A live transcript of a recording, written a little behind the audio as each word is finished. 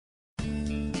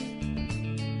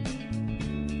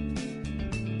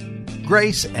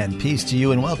Grace and peace to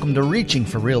you, and welcome to Reaching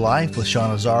for Real Life with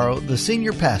Sean Azzaro, the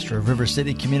senior pastor of River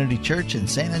City Community Church in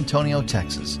San Antonio,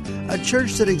 Texas. A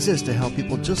church that exists to help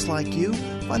people just like you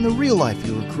find the real life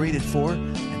you were created for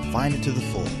and find it to the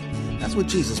full. That's what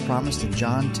Jesus promised in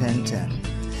John 10:10.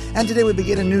 And today we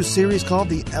begin a new series called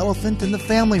The Elephant in the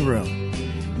Family Room.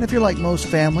 And if you're like most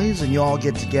families and you all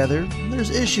get together, there's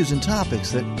issues and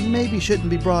topics that maybe shouldn't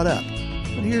be brought up.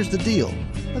 But here's the deal.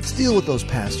 Let's deal with those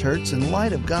past hurts in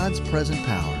light of God's present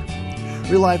power.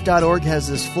 RealLife.org has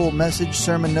this full message,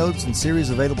 sermon notes, and series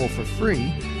available for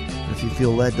free. If you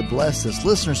feel led to bless this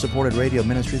listener-supported radio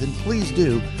ministry, then please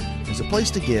do. There's a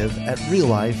place to give at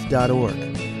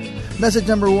RealLife.org. Message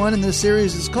number 1 in this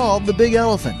series is called The Big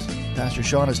Elephant. Pastor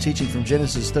Sean is teaching from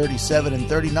Genesis 37 and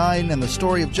 39 and the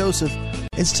story of Joseph.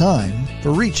 It's time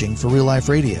for Reaching for Real Life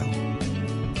Radio.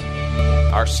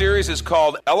 Our series is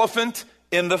called Elephant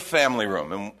in the Family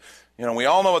Room. And, we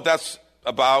all know what that's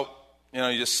about. You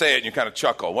just say it and you kind of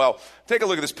chuckle. Well, take a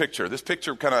look at this picture. This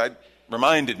picture kind of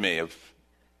reminded me of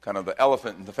kind of the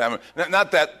elephant in the family.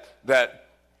 Not that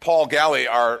Paul Galley,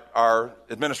 our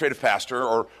administrative pastor,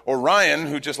 or Ryan,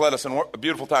 who just led us in a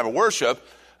beautiful time of worship,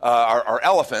 are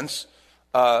elephants.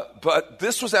 But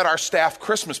this was at our staff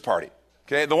Christmas party.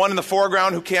 Okay, the one in the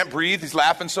foreground who can't breathe, he's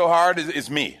laughing so hard, is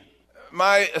me.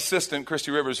 My assistant,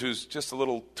 Christy Rivers, who's just a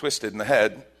little twisted in the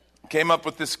head, came up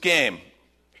with this game.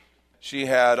 She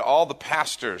had all the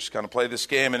pastors kind of play this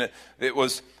game, and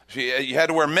you had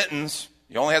to wear mittens.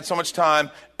 You only had so much time,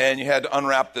 and you had to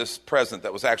unwrap this present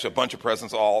that was actually a bunch of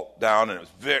presents all down, and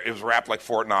it was wrapped like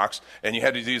Fort Knox, and you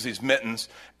had to use these mittens.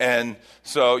 And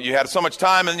so you had so much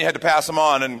time, and you had to pass them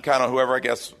on, and kind of whoever, I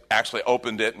guess, actually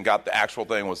opened it and got the actual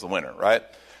thing was the winner, right?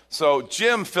 So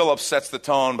Jim Phillips sets the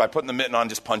tone by putting the mitten on,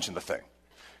 just punching the thing.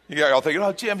 You guys all thinking,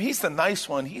 oh, Jim, he's the nice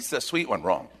one. He's the sweet one.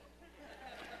 Wrong.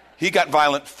 He got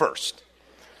violent first.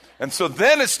 And so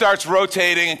then it starts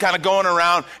rotating and kind of going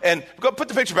around. And go put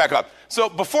the picture back up. So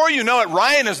before you know it,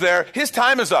 Ryan is there. His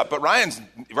time is up, but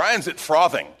Ryan's at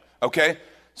frothing, okay?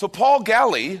 So Paul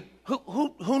Galley,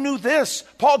 who knew this?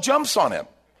 Paul jumps on him.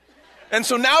 And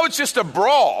so now it's just a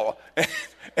brawl.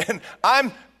 And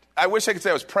I wish I could say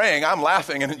I was praying. I'm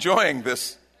laughing and enjoying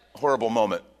this horrible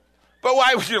moment. But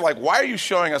why are you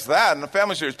showing us that in the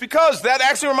family series? Because that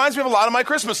actually reminds me of a lot of my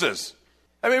Christmases.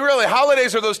 I mean, really,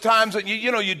 holidays are those times that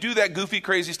you do that goofy,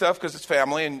 crazy stuff because it's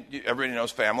family and everybody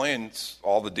knows family and it's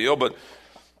all the deal. But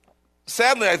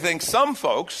sadly, I think some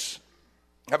folks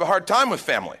have a hard time with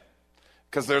family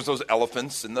because there's those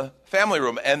elephants in the family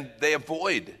room and they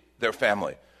avoid their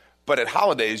family. But at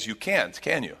holidays, you can't,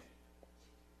 can you?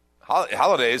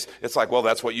 Holidays, it's like, well,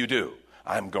 that's what you do.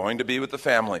 I'm going to be with the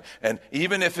family. And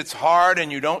even if it's hard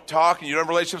and you don't talk and you don't have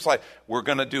relationships, like, we're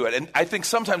going to do it. And I think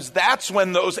sometimes that's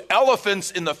when those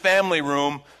elephants in the family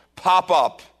room pop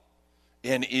up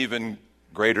in even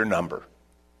greater number.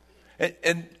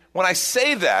 And when I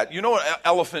say that, you know what an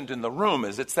elephant in the room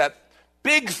is? It's that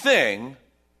big thing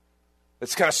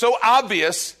that's kind of so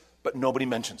obvious, but nobody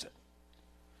mentions it.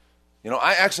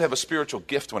 I actually have a spiritual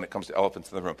gift when it comes to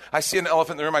elephants in the room. I see an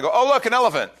elephant in the room, I go, oh, look, an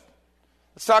elephant.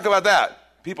 Let's talk about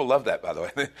that. People love that, by the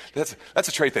way. That's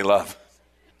a trait they love.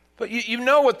 But you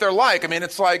know what they're like. I mean,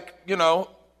 it's like, Aunt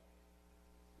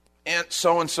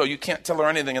so-and-so, you can't tell her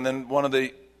anything, and then one of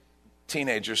the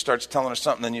teenagers starts telling her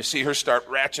something, and you see her start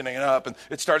ratcheting it up, and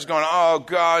it starts going, oh,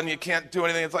 God, and you can't do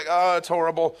anything. It's like, oh, it's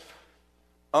horrible.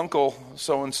 Uncle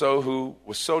so-and-so, who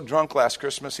was so drunk last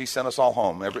Christmas, he sent us all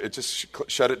home. It just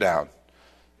shut it down.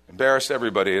 Embarrassed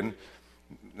everybody, and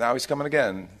now he's coming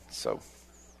again. So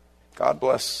God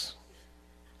bless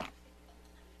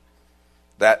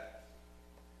that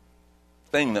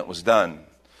thing that was done,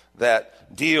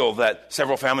 that deal that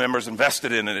several family members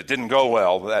invested in and it didn't go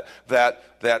well,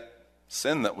 that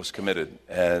sin that was committed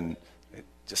and it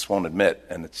just won't admit,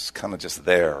 and it's kind of just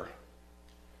there.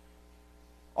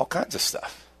 All kinds of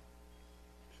stuff.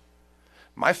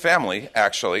 My family,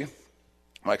 actually,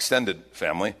 my extended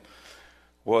family,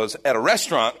 was at a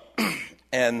restaurant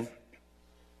and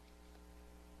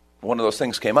one of those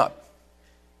things came up.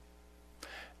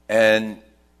 And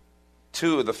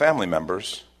two of the family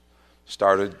members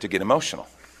started to get emotional.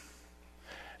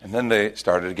 And then they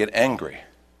started to get angry.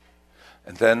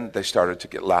 And then they started to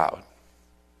get loud.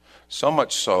 So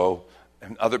much so,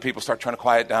 and other people start trying to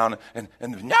quiet down, and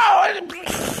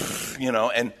no,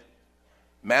 and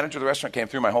manager of the restaurant came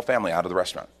through my whole family out of the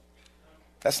restaurant.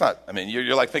 That's not,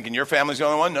 you're like thinking your family's the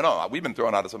only one? No, we've been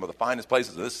thrown out of some of the finest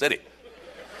places of this city.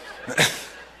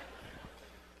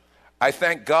 I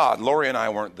thank God Lori and I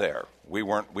weren't there. We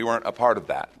weren't a part of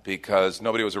that because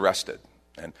nobody was arrested.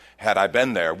 And had I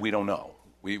been there, we don't know.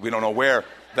 We don't know where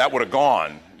that would have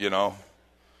gone,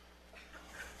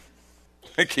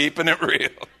 Keeping it real.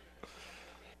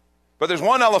 But there's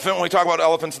one elephant when we talk about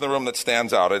elephants in the room that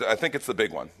stands out. I think it's the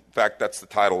big one. In fact, that's the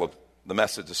title of the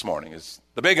message this morning, is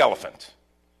the big elephant.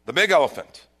 The big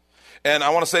elephant. And I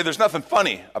want to say there's nothing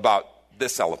funny about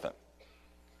this elephant.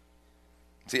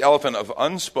 It's the elephant of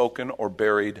unspoken or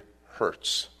buried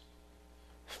hurts.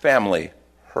 Family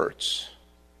hurts.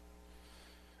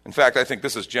 In fact, I think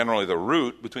this is generally the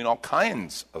root between all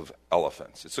kinds of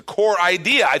elephants. It's a core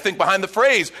idea, I think, behind the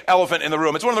phrase elephant in the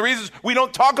room. It's one of the reasons we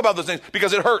don't talk about those things,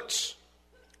 because it hurts.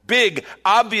 Big,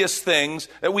 obvious things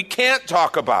that we can't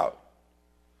talk about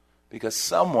because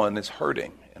someone is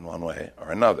hurting in one way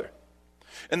or another.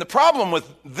 And the problem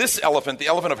with this elephant, the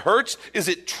elephant of hurts, is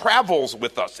it travels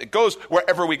with us. It goes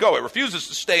wherever we go. It refuses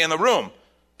to stay in the room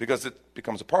because it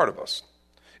becomes a part of us.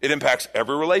 It impacts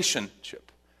every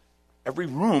relationship, every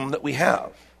room that we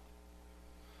have,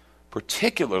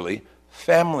 particularly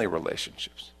family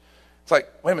relationships. It's like,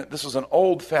 wait a minute, this is an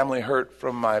old family hurt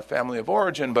from my family of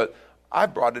origin, but I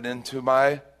brought it into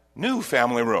my new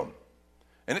family room.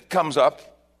 And it comes up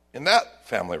in that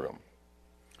family room.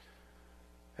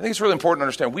 I think it's really important to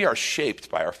understand we are shaped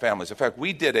by our families. In fact,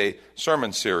 we did a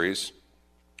sermon series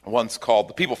once called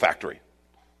The People Factory,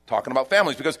 talking about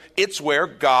families, because it's where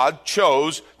God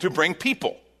chose to bring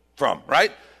people from,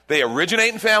 right? They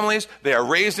originate in families. They are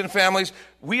raised in families.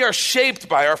 We are shaped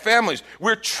by our families.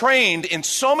 We're trained in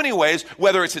so many ways,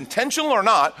 whether it's intentional or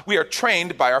not, we are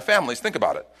trained by our families. Think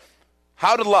about it.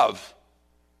 How to love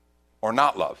or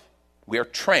not love. We are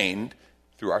trained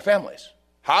through our families.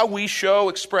 How we show,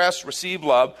 express, receive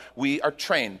love, we are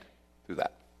trained through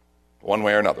that, one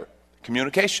way or another.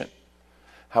 Communication.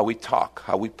 How we talk,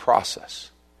 how we process,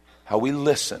 how we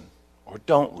listen or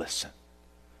don't listen.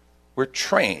 We're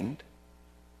trained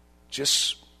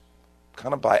just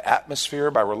kind of by atmosphere,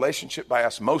 by relationship, by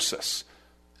osmosis,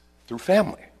 through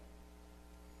family.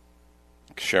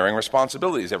 Sharing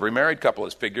responsibilities. Every married couple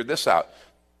has figured this out.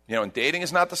 You know, and dating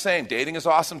is not the same. Dating is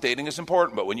awesome. Dating is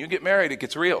important. But when you get married, it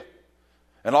gets real.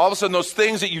 And all of a sudden, those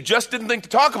things that you just didn't think to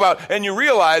talk about, and you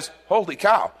realize, holy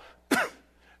cow,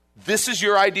 this is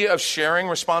your idea of sharing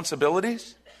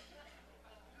responsibilities?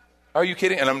 Are you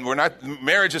kidding? And we're not,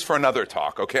 marriage is for another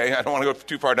talk, okay? I don't want to go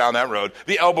too far down that road.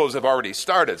 The elbows have already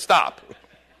started. Stop.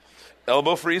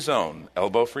 Elbow-free zone.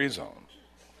 Elbow-free zone.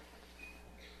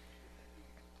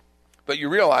 But you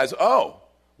realize, oh,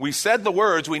 we said the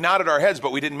words, we nodded our heads,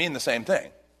 but we didn't mean the same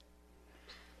thing.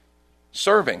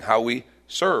 Serving, how we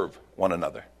serve one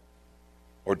another,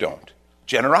 or don't.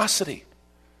 Generosity,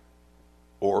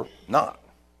 or not.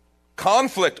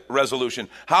 Conflict resolution.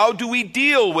 How do we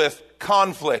deal with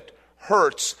conflict,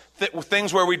 hurts,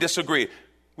 things where we disagree?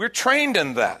 We're trained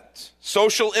in that.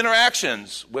 Social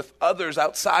interactions with others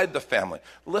outside the family.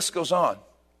 The list goes on.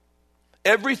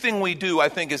 Everything we do, I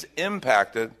think, is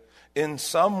impacted in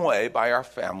some way by our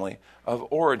family of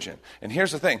origin. And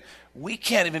here's the thing. We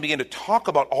can't even begin to talk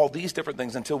about all these different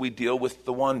things until we deal with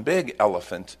the one big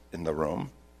elephant in the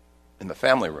room, in the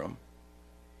family room,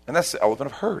 and that's the elephant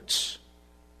of hurts.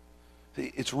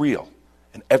 It's real,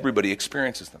 and everybody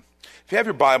experiences them. If you have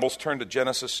your Bibles, turn to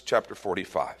Genesis chapter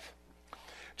 45.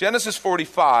 Genesis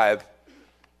 45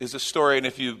 is a story, and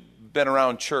if you've been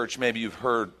around church, maybe you've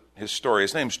heard his story.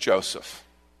 His name's Joseph.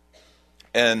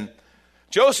 And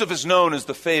Joseph is known as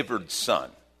the favored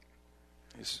son.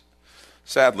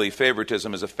 Sadly,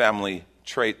 favoritism is a family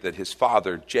trait that his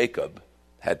father, Jacob,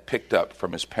 had picked up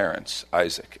from his parents,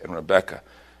 Isaac and Rebekah.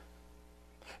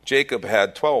 Jacob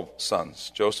had 12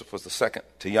 sons. Joseph was the second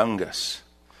to youngest.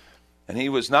 And he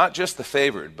was not just the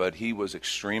favored, but he was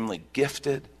extremely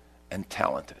gifted and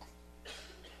talented.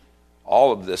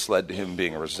 All of this led to him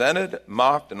being resented,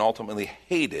 mocked, and ultimately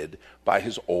hated by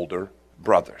his older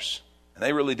brothers. And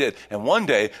they really did. And one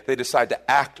day, they decide to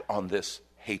act on this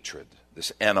hatred,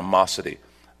 this animosity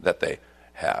that they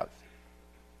have.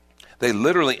 They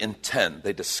literally intend,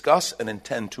 they discuss and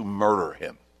intend to murder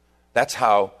him. That's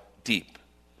how deep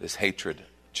this hatred,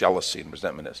 jealousy, and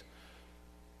resentment is.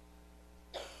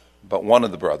 But one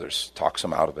of the brothers talks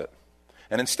him out of it.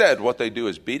 And instead, what they do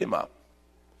is beat him up,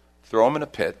 throw him in a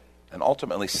pit, and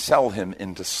ultimately sell him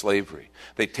into slavery.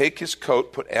 They take his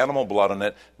coat, put animal blood on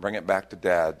it, bring it back to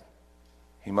Dad.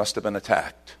 He must have been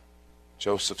attacked.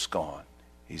 Joseph's gone.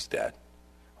 He's dead.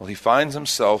 Well, he finds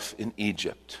himself in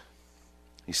Egypt.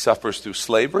 He suffers through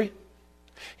slavery.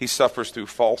 He suffers through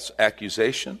false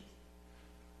accusation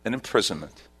and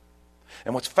imprisonment.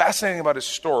 And what's fascinating about his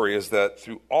story is that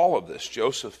through all of this,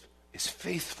 Joseph is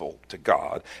faithful to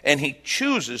God, and he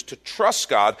chooses to trust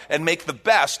God and make the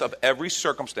best of every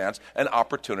circumstance and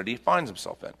opportunity he finds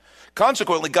himself in.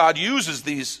 Consequently, God uses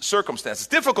these circumstances,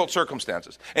 difficult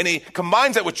circumstances, and he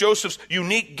combines that with Joseph's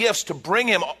unique gifts to bring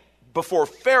him before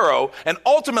Pharaoh and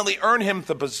ultimately earn him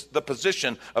the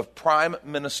position of prime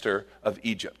minister of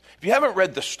Egypt. If you haven't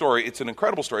read the story, it's an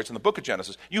incredible story. It's in the book of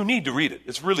Genesis. You need to read it.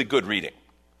 It's really good reading.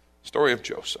 Story of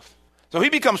Joseph. So he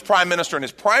becomes prime minister, and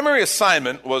his primary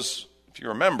assignment was, if you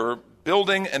remember,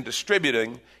 building and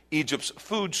distributing Egypt's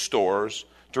food stores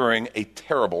during a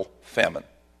terrible famine.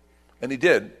 And he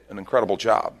did an incredible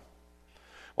job.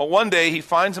 Well, one day he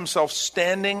finds himself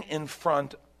standing in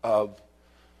front of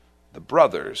the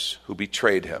brothers who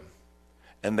betrayed him.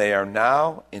 And they are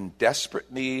now in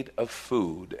desperate need of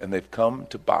food, and they've come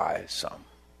to buy some.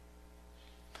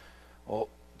 Well,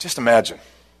 just imagine.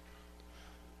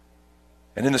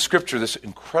 And in the scripture, this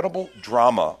incredible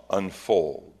drama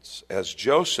unfolds as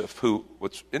Joseph, who,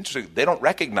 what's interesting, they don't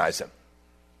recognize him.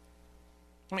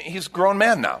 I mean, he's a grown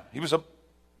man now. He was a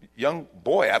young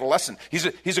boy, adolescent.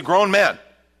 He's a grown man.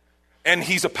 And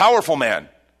he's a powerful man.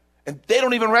 And they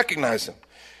don't even recognize him.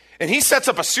 And he sets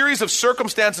up a series of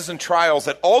circumstances and trials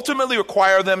that ultimately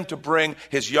require them to bring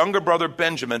his younger brother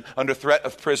Benjamin under threat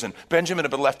of prison. Benjamin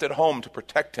had been left at home to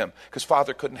protect him because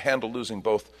father couldn't handle losing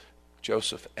both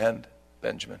Joseph and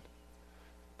Benjamin.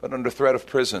 But under threat of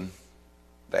prison,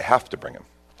 they have to bring him.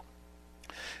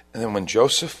 And then when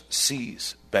Joseph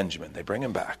sees Benjamin, they bring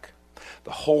him back.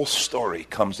 The whole story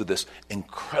comes to this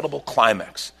incredible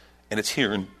climax, and it's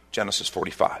here in Genesis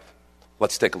 45.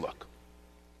 Let's take a look.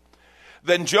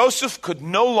 Then Joseph could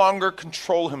no longer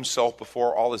control himself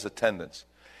before all his attendants.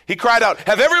 He cried out,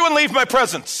 "Have everyone leave my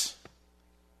presence!"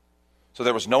 So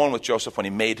there was no one with Joseph when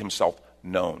he made himself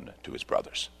known to his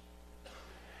brothers.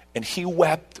 And he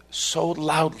wept so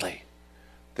loudly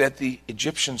that the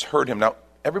Egyptians heard him. Now,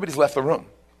 everybody's left the room.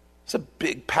 It's a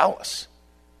big palace.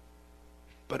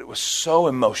 But it was so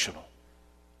emotional,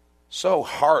 so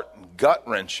heart and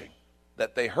gut-wrenching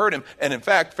that they heard him. And in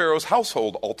fact, Pharaoh's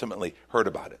household ultimately heard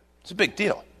about it. It's a big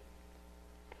deal.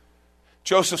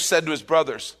 Joseph said to his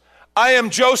brothers, "I am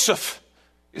Joseph.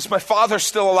 Is my father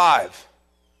still alive?"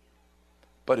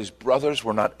 But his brothers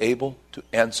were not able to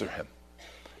answer him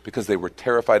because they were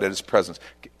terrified at his presence.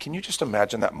 Can you just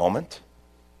imagine that moment?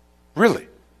 Really?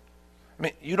 I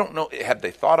mean, you don't know, had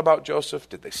they thought about Joseph?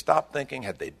 Did they stop thinking?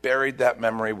 Had they buried that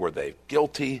memory? Were they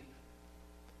guilty?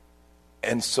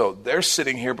 And so they're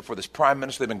sitting here before this prime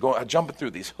minister. They've been jumping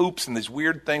through these hoops and these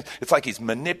weird things. It's like he's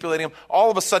manipulating them. All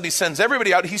of a sudden he sends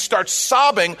everybody out. He starts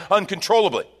sobbing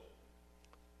uncontrollably.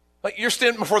 Like you're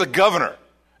standing before the governor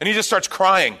and he just starts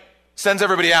crying, sends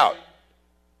everybody out.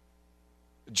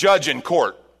 Judge in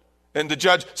court. And the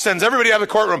judge sends everybody out of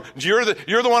the courtroom. You're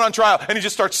the one on trial. And he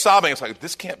just starts sobbing. It's like,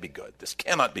 this can't be good. This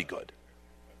cannot be good.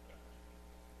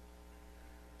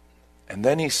 And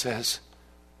then he says,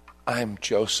 "I'm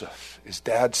Joseph. Is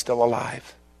Dad still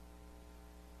alive?"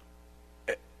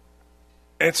 And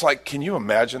it's like, can you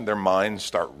imagine their minds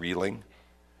start reeling?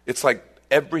 It's like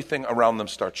everything around them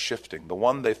starts shifting. The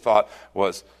one they thought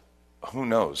was, who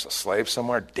knows, a slave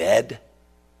somewhere, dead.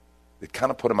 It kind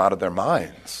of put him out of their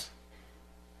minds.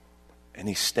 And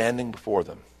he's standing before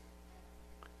them.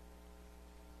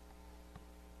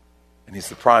 And he's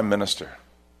the prime minister.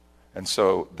 And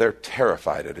so they're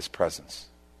terrified at his presence.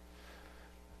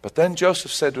 But then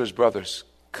Joseph said to his brothers,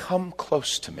 "Come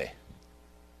close to me."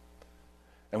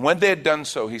 And when they had done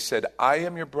so, he said, "I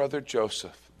am your brother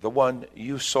Joseph, the one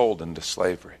you sold into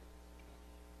slavery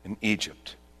in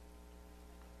Egypt."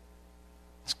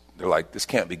 They're like, this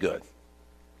can't be good.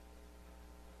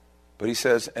 But he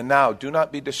says, "And now do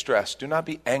not be distressed. Do not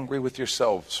be angry with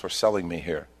yourselves for selling me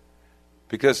here,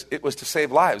 because it was to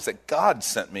save lives that God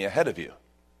sent me ahead of you.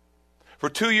 For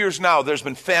 2 years now, there's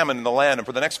been famine in the land, and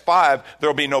for the next 5, there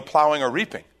will be no plowing or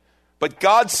reaping. But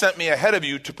God sent me ahead of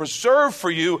you to preserve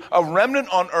for you a remnant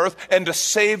on earth and to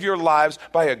save your lives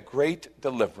by a great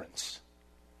deliverance.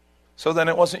 So then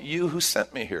it wasn't you who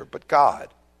sent me here, but God.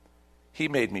 He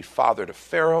made me father to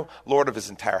Pharaoh, lord of his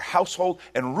entire household,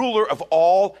 and ruler of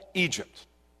all Egypt.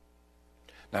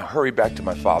 Now hurry back to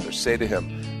my father. Say to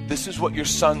him, this is what your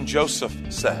son Joseph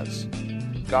says.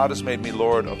 God has made me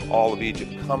lord of all of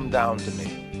Egypt. Come down to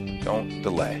me. Don't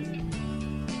delay."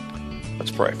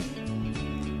 Let's pray.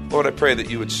 Lord, I pray that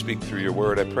you would speak through your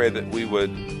word. I pray that we would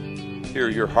hear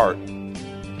your heart.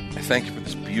 I thank you for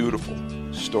this beautiful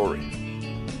story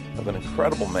of an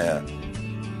incredible man.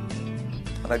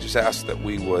 And I just ask that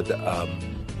we would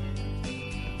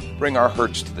bring our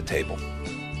hurts to the table.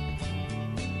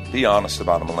 Be honest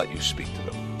about them and let you speak to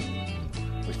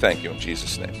them. We thank you in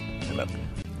Jesus' name. Amen.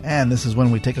 And this is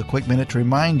when we take a quick minute to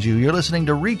remind you you're listening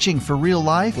to Reaching for Real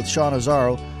Life with Sean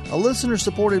Azzaro, a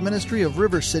listener-supported ministry of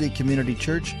River City Community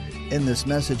Church, in this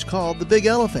message called The Big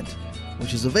Elephant,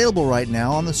 which is available right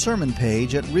now on the sermon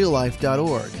page at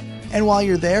reallife.org. And while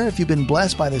you're there, if you've been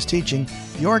blessed by this teaching,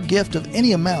 your gift of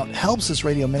any amount helps this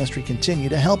radio ministry continue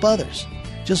to help others.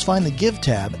 Just find the Give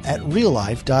tab at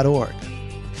reallife.org.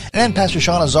 And Pastor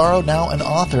Sean Azzaro, now an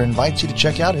author, invites you to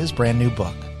check out his brand new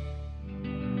book.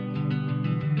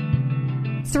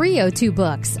 302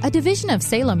 Books, a division of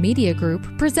Salem Media Group,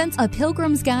 presents A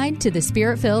Pilgrim's Guide to the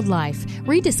Spirit-Filled Life,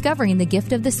 Rediscovering the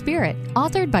Gift of the Spirit,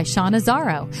 authored by Sean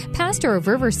Azzaro, pastor of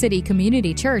River City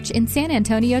Community Church in San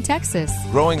Antonio, Texas.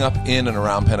 Growing up in and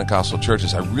around Pentecostal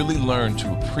churches, I really learned to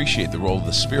appreciate the role of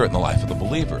the Spirit in the life of the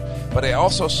believer. But I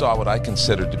also saw what I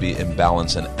considered to be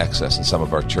imbalance and excess in some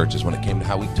of our churches when it came to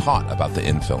how we taught about the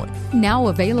infilling. Now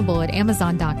available at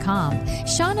Amazon.com,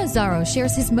 Sean Azzaro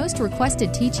shares his most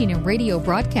requested teaching and radio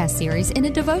broadcast series in a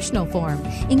devotional form,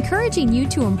 encouraging you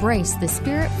to embrace the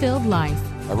Spirit-filled life.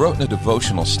 I wrote in a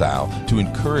devotional style to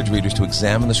encourage readers to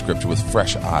examine the Scripture with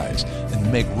fresh eyes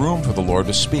and make room for the Lord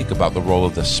to speak about the role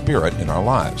of the Spirit in our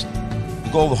lives.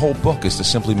 The goal of the whole book is to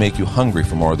simply make you hungry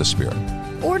for more of the Spirit.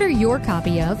 Order your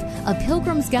copy of A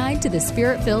Pilgrim's Guide to the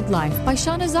Spirit-Filled Life by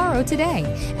Sean Azzaro today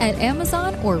at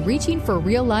Amazon or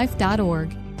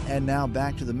reachingforreallife.org. And now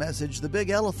back to the message, The Big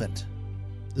Elephant.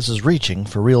 This is Reaching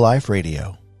for Real Life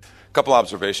Radio. A couple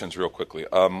observations real quickly.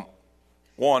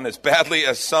 One, as badly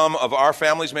as some of our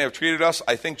families may have treated us,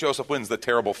 I think Joseph wins the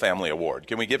Terrible Family Award.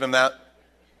 Can we give him that?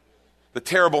 The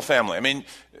Terrible Family. I mean,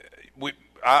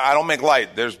 I don't make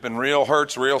light. There's been real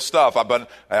hurts, real stuff, but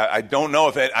I don't know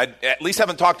if I at least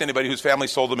haven't talked to anybody whose family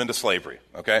sold them into slavery,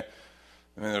 okay?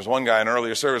 I mean, there's one guy in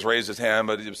earlier service raised his hand,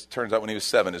 but it turns out when he was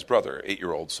 7, his brother,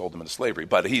 8-year-old, sold him into slavery.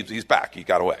 But he's back. He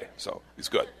got away, so he's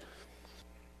good.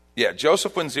 Yeah,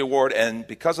 Joseph wins the award, and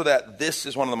because of that, this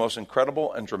is one of the most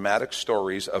incredible and dramatic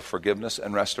stories of forgiveness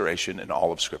and restoration in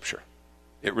all of Scripture.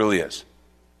 It really is.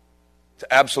 It's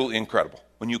absolutely incredible.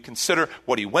 When you consider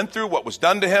what he went through, what was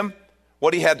done to him,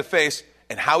 what he had to face,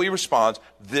 and how he responds,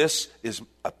 this is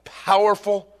a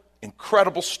powerful,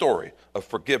 incredible story of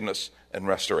forgiveness and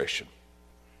restoration.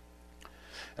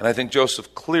 And I think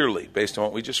Joseph clearly, based on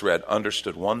what we just read,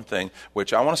 understood one thing,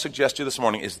 which I want to suggest to you this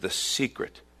morning is the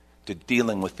secret to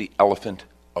dealing with the elephant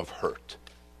of hurt.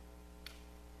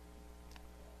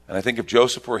 And I think if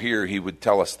Joseph were here, he would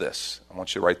tell us this. I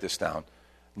want you to write this down.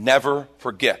 Never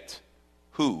forget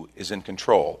who is in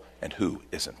control and who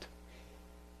isn't.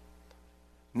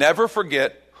 Never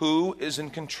forget who is in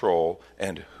control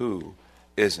and who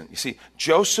isn't. You see,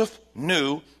 Joseph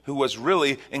knew who was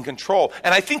really in control,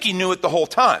 and I think he knew it the whole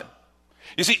time.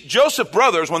 You see, Joseph's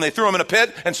brothers, when they threw him in a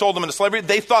pit and sold him into slavery,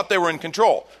 they thought they were in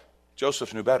control.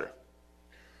 Joseph knew better.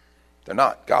 They're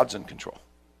not. God's in control.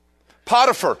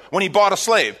 Potiphar, when he bought a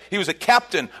slave, he was a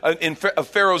captain of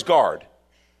Pharaoh's guard.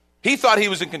 He thought he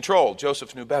was in control.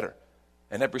 Joseph knew better.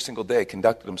 And every single day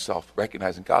conducted himself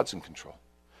recognizing God's in control.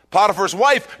 Potiphar's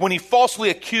wife, when he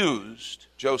falsely accused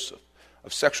Joseph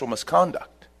of sexual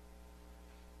misconduct,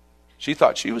 she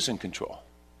thought she was in control.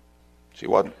 She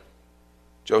wasn't.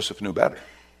 Joseph knew better.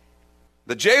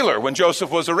 The jailer, when Joseph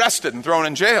was arrested and thrown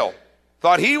in jail,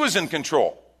 thought he was in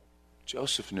control.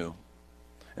 Joseph knew.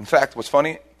 In fact, what's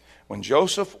funny, when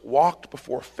Joseph walked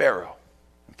before Pharaoh,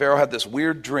 and Pharaoh had this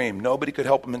weird dream. Nobody could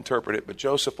help him interpret it, but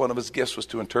Joseph, one of his gifts was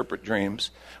to interpret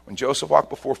dreams. When Joseph walked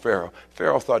before Pharaoh,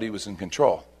 Pharaoh thought he was in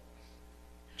control.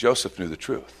 Joseph knew the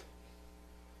truth.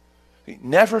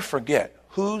 Never forget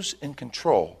who's in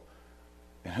control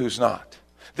and who's not.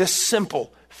 This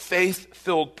simple,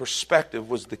 faith-filled perspective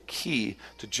was the key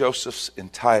to Joseph's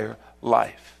entire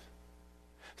life.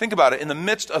 Think about it. In the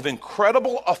midst of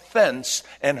incredible offense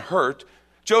and hurt,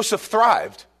 Joseph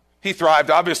thrived. He thrived,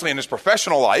 obviously, in his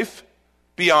professional life,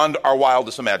 beyond our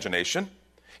wildest imagination.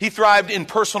 He thrived in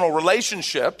personal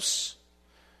relationships.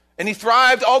 And he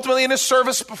thrived, ultimately, in his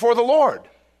service before the Lord.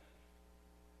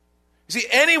 You see,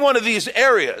 any one of these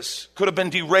areas could have been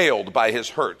derailed by his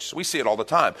hurts. We see it all the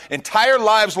time. Entire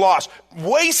lives lost,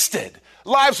 wasted.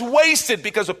 Lives wasted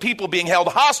because of people being held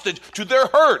hostage to their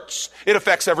hurts. It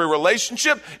affects every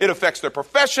relationship. It affects their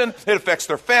profession. It affects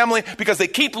their family because they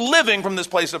keep living from this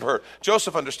place of hurt.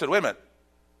 Joseph understood, wait a minute,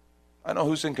 I know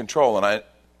who's in control and I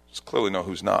clearly know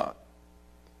who's not.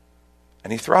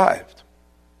 And he thrived.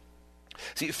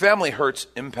 See, family hurts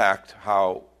impact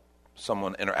how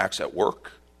someone interacts at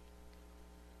work.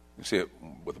 You see it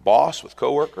with a boss, with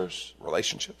coworkers,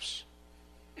 relationships.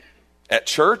 At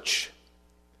church.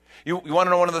 You want to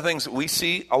know one of the things that we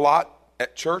see a lot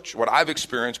at church? What I've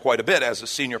experienced quite a bit as a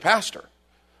senior pastor.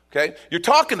 Okay? You're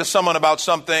talking to someone about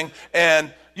something,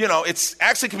 and, it's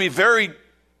actually can be very,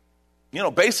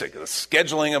 basic, the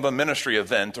scheduling of a ministry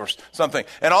event or something.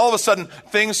 And all of a sudden,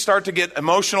 things start to get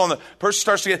emotional, and the person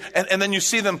starts to get, and then you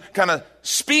see them kind of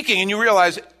speaking, and you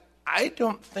realize, I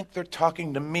don't think they're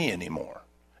talking to me anymore.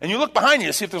 And you look behind you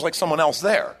to see if there's like someone else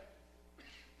there.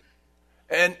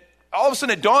 And all of a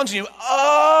sudden it dawns on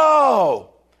you,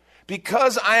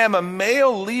 because I am a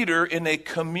male leader in a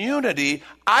community,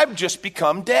 I've just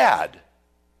become dad.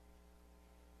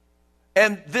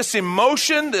 And this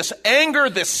emotion, this anger,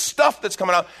 this stuff that's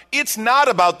coming out, it's not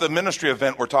about the ministry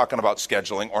event we're talking about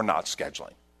scheduling or not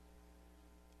scheduling.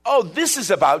 This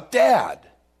is about dad.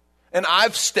 And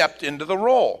I've stepped into the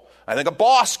role. I think a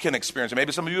boss can experience it.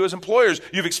 Maybe some of you as employers,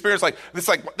 you've experienced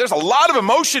there's a lot of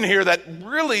emotion here that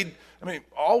really,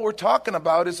 all we're talking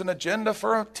about is an agenda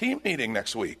for a team meeting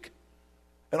next week.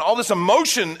 And all this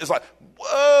emotion is like,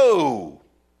 whoa.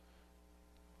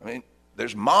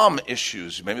 There's mom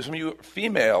issues. Maybe some of you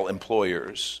female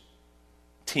employers,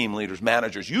 team leaders,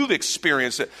 managers, you've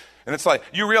experienced it. And it's like,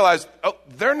 you realize,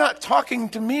 they're not talking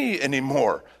to me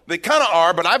anymore. They kind of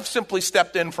are, but I've simply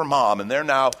stepped in for mom, and they're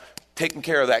now taking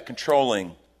care of that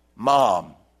controlling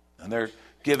mom. And they're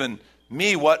giving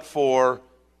me what for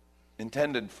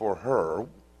intended for her,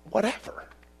 whatever.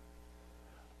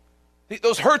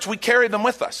 Those hurts, we carry them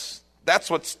with us. That's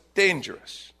what's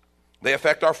dangerous. They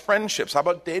affect our friendships. How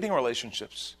about dating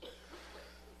relationships?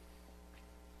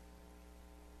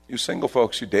 You single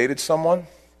folks, you dated someone?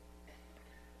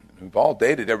 We've all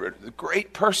dated a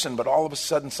great person, but all of a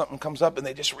sudden something comes up and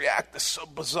they just react. It's so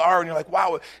bizarre. And you're like,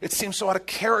 wow, it seems so out of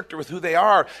character with who they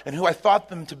are and who I thought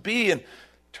them to be. And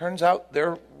turns out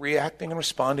they're reacting and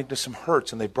responding to some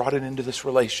hurts, and they brought it into this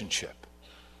relationship.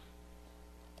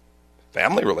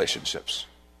 Family relationships.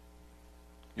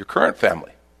 Your current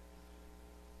family.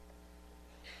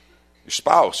 Your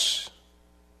spouse.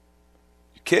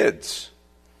 Your kids.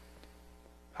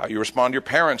 How you respond to your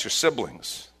parents, your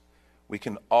siblings. They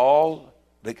can all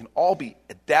be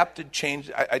adapted,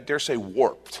 changed, I dare say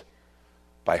warped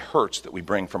by hurts that we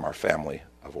bring from our family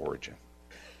of origin.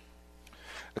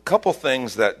 A couple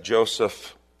things that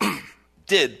Joseph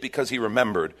did because he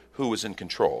remembered who was in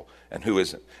control and who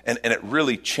isn't. And it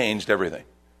really changed everything.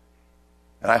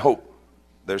 And I hope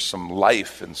there's some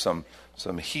life and some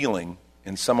healing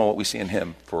in some of what we see in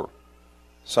him for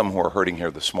some who are hurting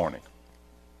here this morning.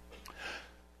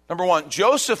 Number one,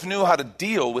 Joseph knew how to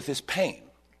deal with his pain.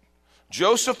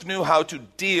 Joseph knew how to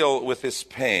deal with his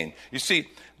pain. You see,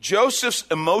 Joseph's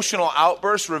emotional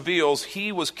outburst reveals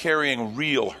he was carrying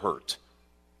real hurt,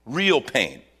 real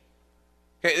pain.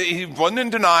 He wasn't in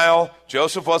denial.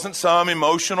 Joseph wasn't some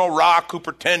emotional rock who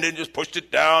pretended, just pushed it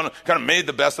down, kind of made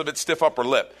the best of it, stiff upper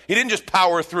lip. He didn't just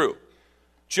power through.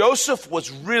 Joseph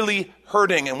was really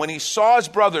hurting, and when he saw his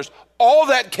brothers, all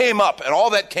that came up and all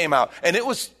that came out, and it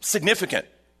was significant.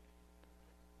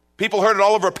 People heard it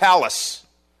all over a palace.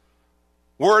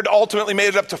 Word ultimately made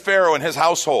it up to Pharaoh and his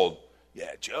household.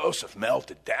 Yeah, Joseph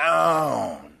melted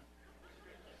down.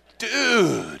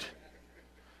 Dude.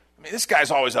 This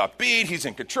guy's always upbeat. He's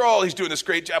in control. He's doing this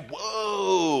great job.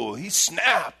 Whoa, he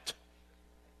snapped.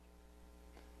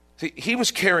 See, he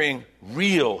was carrying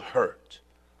real hurt,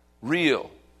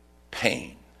 real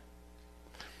pain.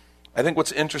 I think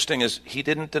what's interesting is he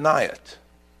didn't deny it.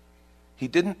 He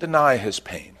didn't deny his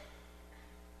pain.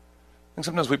 And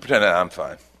sometimes we pretend, I'm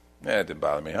fine. It didn't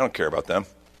bother me. I don't care about them.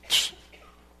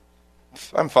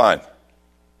 I'm fine.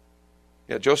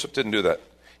 Yeah, Joseph didn't do that.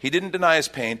 He didn't deny his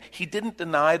pain. He didn't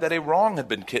deny that a wrong had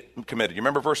been committed. You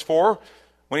remember verse 4?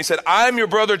 When he said, I'm your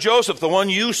brother Joseph, the one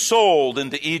you sold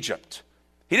into Egypt.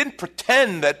 He didn't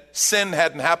pretend that sin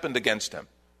hadn't happened against him.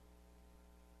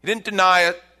 He didn't deny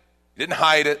it. He didn't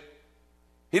hide it.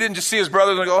 He didn't just see his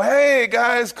brothers and go, hey,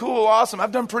 guys, cool, awesome,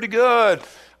 I've done pretty good.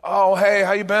 Oh, hey,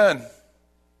 how you been?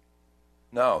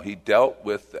 No, he dealt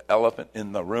with the elephant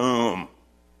in the room.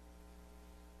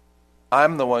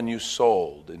 I'm the one you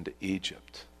sold into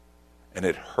Egypt, and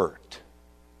it hurt.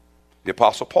 The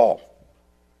Apostle Paul.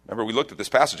 Remember, we looked at this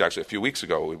passage actually a few weeks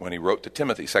ago when he wrote to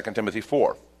Timothy, 2 Timothy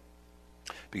 4.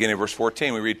 Beginning of verse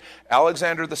 14, we read,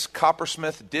 Alexander the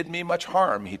coppersmith did me much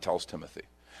harm, he tells Timothy.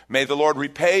 May the Lord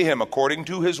repay him according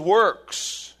to his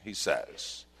works, he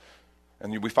says.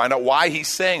 And we find out why he's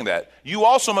saying that. You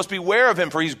also must beware of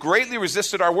him, for he's greatly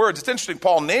resisted our words. It's interesting,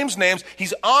 Paul names names.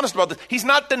 He's honest about this. He's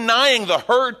not denying the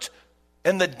hurt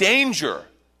and the danger.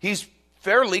 He's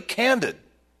fairly candid.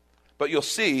 But you'll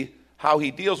see how he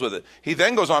deals with it. He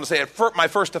then goes on to say, at my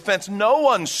first offense, no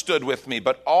one stood with me,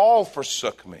 but all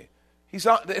forsook me.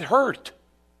 It hurt.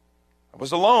 I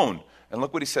was alone. And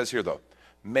look what he says here, though.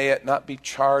 May it not be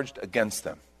charged against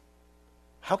them.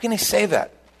 How can he say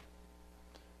that?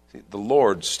 See, the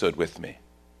Lord stood with me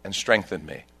and strengthened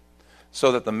me,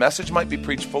 so that the message might be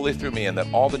preached fully through me and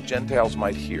that all the Gentiles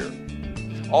might hear.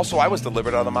 Also, I was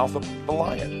delivered out of the mouth of the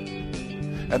lion.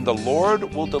 And the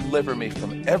Lord will deliver me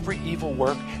from every evil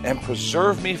work and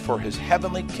preserve me for his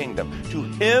heavenly kingdom. To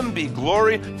him be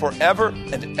glory forever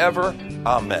and ever.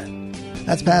 Amen.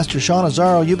 That's Pastor Sean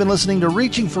Azzaro. You've been listening to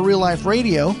Reaching for Real Life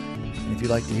Radio. And if you'd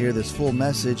like to hear this full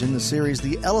message in the series,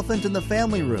 The Elephant in the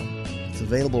Family Room, it's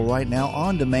available right now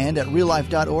on demand at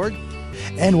reallife.org.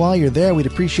 And while you're there, we'd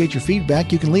appreciate your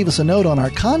feedback. You can leave us a note on our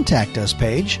Contact Us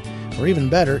page. Or even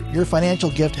better, your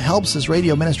financial gift helps this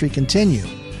radio ministry continue.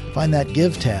 Find that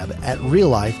Give tab at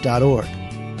reallife.org.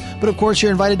 But of course,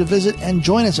 you're invited to visit and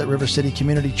join us at River City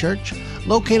Community Church,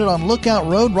 located on Lookout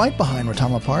Road right behind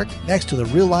Rotama Park, next to the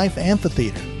Real Life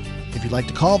Amphitheater. If you'd like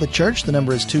to call the church, the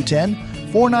number is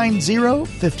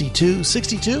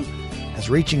 210-490-5262. As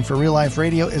Reaching for Real Life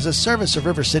Radio is a service of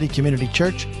River City Community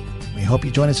Church. We hope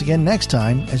you join us again next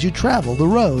time as you travel the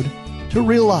road to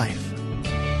real life.